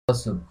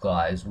What's up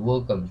guys,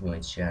 welcome to my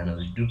channel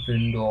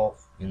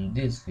Doff. In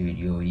this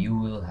video you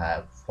will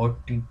have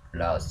 40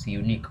 plus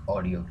unique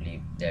audio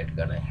clip that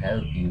gonna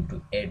help you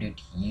to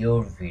edit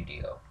your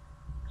video.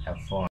 Have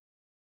fun.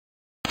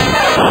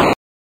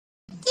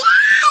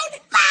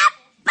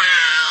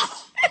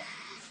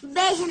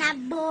 Beijo na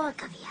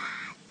boca,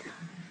 viado.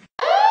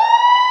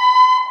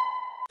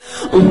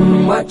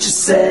 What you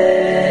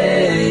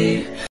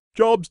say?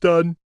 Job's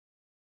done.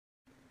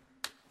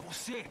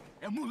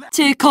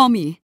 제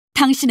검이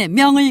당신의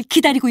명을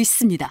기다리고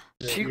있습니다.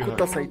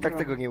 Kutasa i tak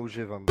tego nie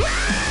używam.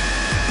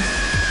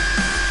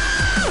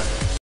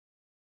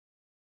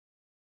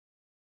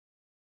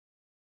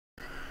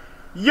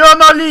 Io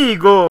non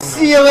ligo!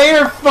 See you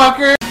later,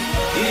 fucker!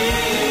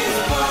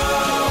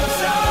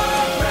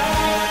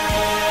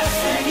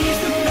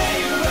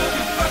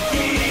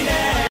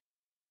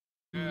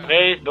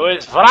 3, 2,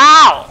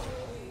 vrau!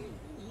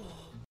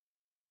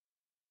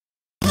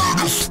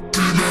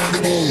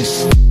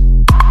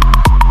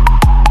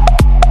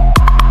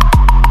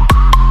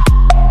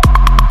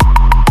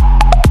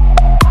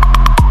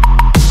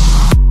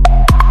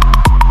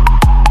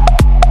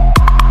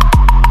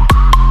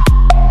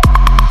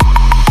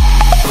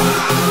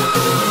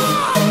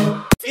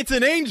 It's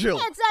an angel!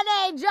 It's an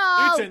angel.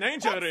 It's an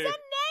angel! It's an angel!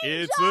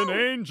 It's an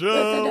angel.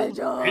 It's an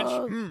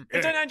angel!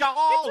 It's an angel!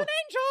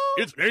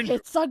 It's an angel!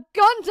 It's a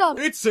Gundam.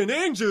 It's an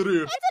angel!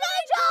 It's an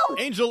angel.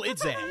 Angel,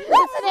 it's a... It's an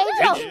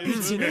angel.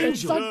 It's an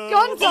It's angel! a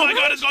Gundam. Oh my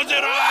god, it's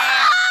Godzilla!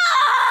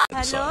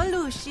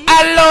 Hello, Lucy.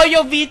 Hello,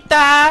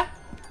 Jovita!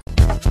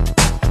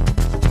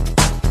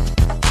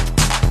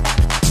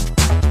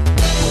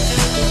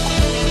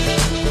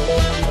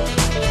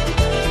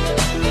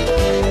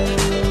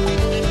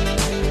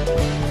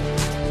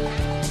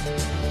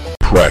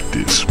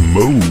 Practice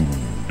mode.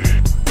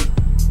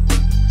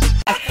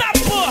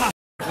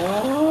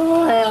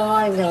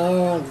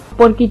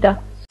 Porquita.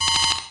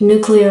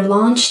 Nuclear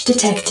launch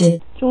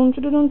detected. Oh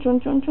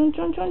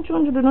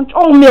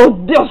meu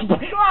Deus! Uhul!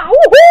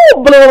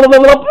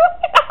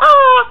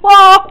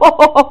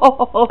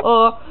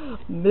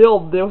 Meu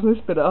Deus, não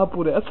esperava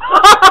por essa.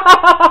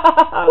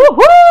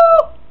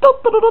 Uhul!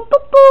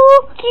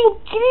 Que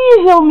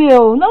incrível,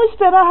 meu! Não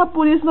esperava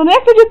por isso, não nem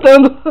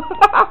acreditando.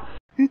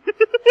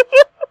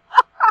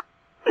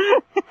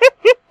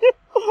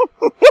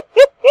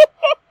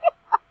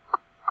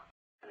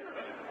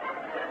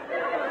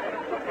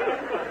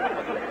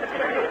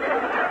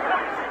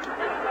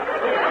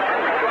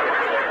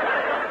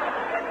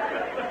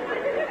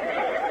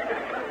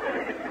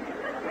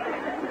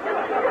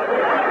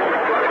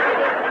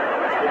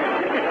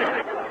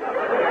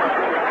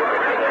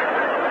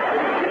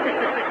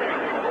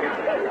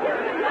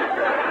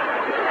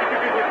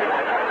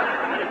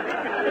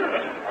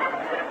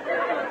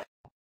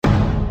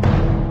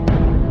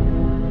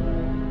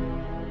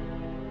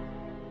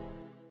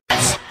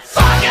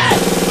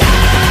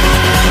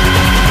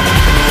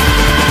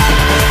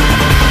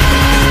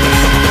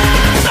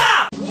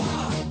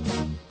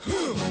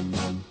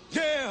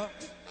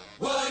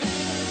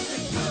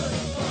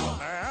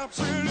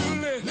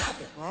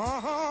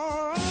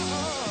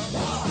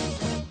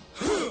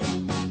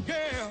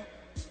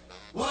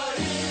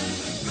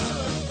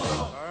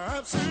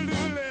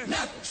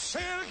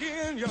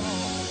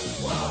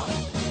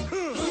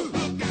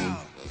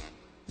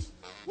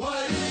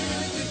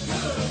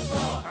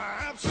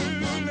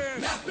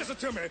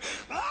 To me.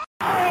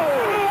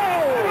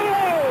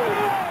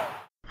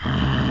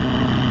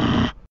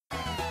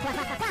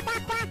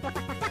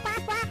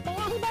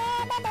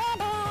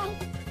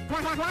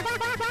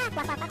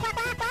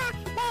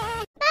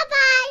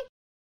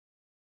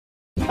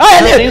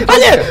 Ali!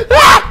 Ali!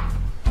 Ah!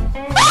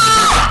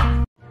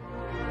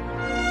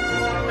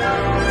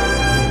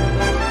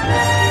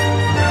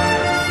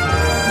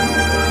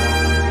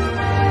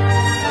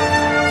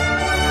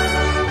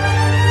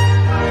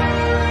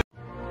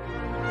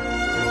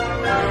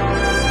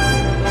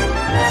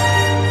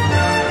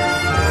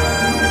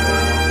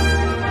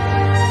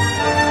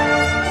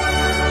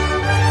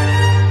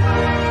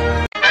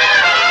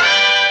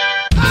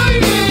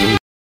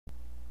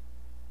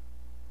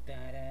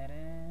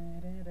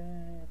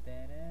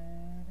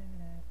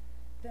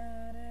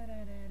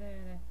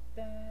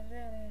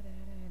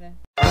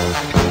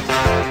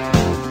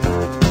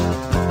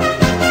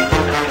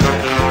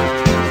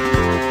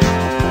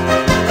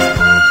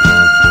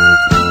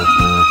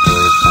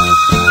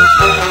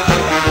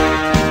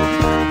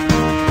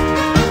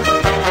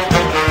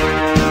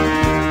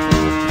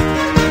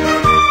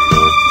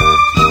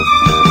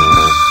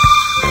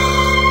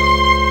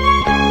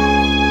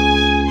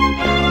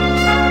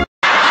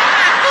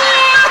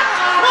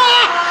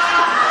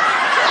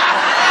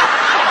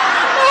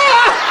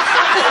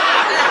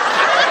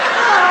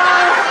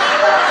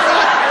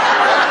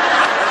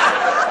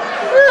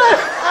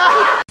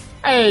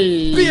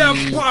 Be a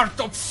part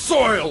of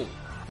soil!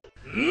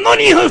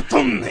 What's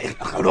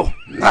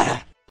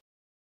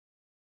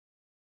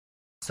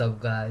up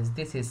guys,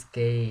 this is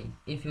K.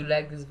 If you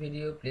like this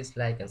video, please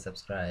like and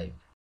subscribe.